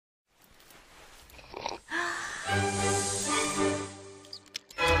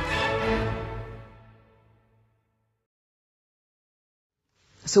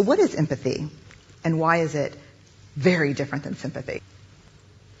So what is empathy, and why is it very different than sympathy?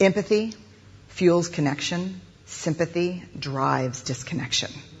 Empathy fuels connection. Sympathy drives disconnection.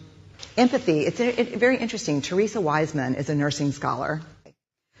 Empathy, it's very interesting. Teresa Wiseman is a nursing scholar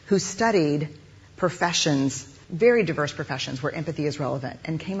who studied professions, very diverse professions where empathy is relevant,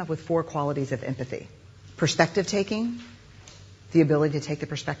 and came up with 4 qualities of empathy. Perspective taking, the ability to take the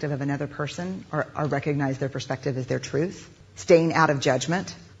perspective of another person or recognize their perspective as their truth. Staying out of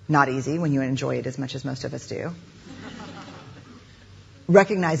judgment, not easy when you enjoy it as much as most of us do.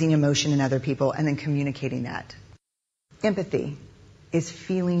 Recognizing emotion in other people and then communicating that. Empathy is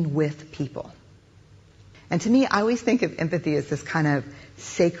feeling with people. And to me, I always think of empathy as this kind of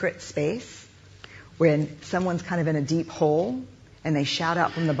sacred space when someone's kind of in a deep hole and they shout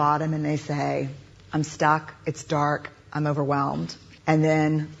out from the bottom and they say, I'm stuck, it's dark, I'm overwhelmed. And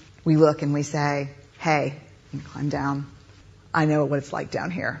then we look and we say, hey, you can climb down. I know what it's like down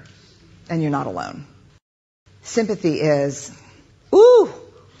here. And you're not alone. Sympathy is, ooh,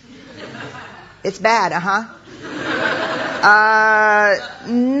 it's bad,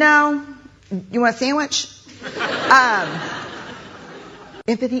 no. You want a sandwich?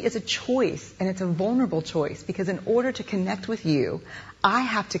 Empathy is a choice, and it's a vulnerable choice, because in order to connect with you, I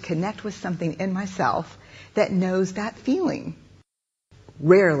have to connect with something in myself that knows that feeling.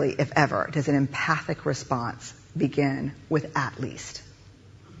 Rarely, if ever, does an empathic response begin with at least.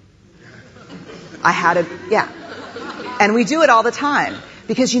 And we do it all the time.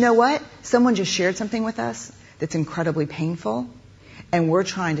 Because you know what? Someone just shared something with us that's incredibly painful, and we're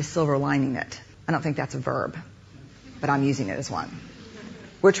trying to silver lining it. I don't think that's a verb, but I'm using it as one.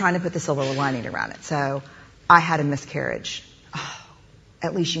 We're trying to put the silver lining around it. So, I had a miscarriage. Oh,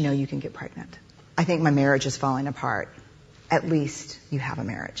 at least you know you can get pregnant. I think my marriage is falling apart. At least you have a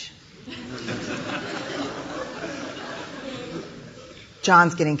marriage.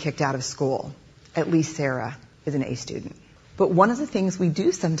 John's getting kicked out of school. At least Sarah is an A student. But one of the things we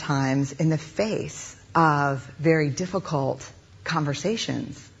do sometimes in the face of very difficult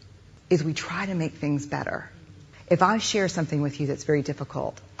conversations is we try to make things better. If I share something with you that's very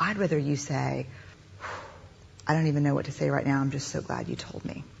difficult, I'd rather you say, I don't even know what to say right now, I'm just so glad you told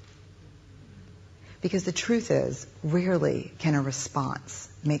me. Because the truth is, rarely can a response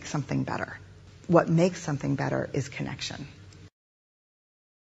make something better. What makes something better is connection.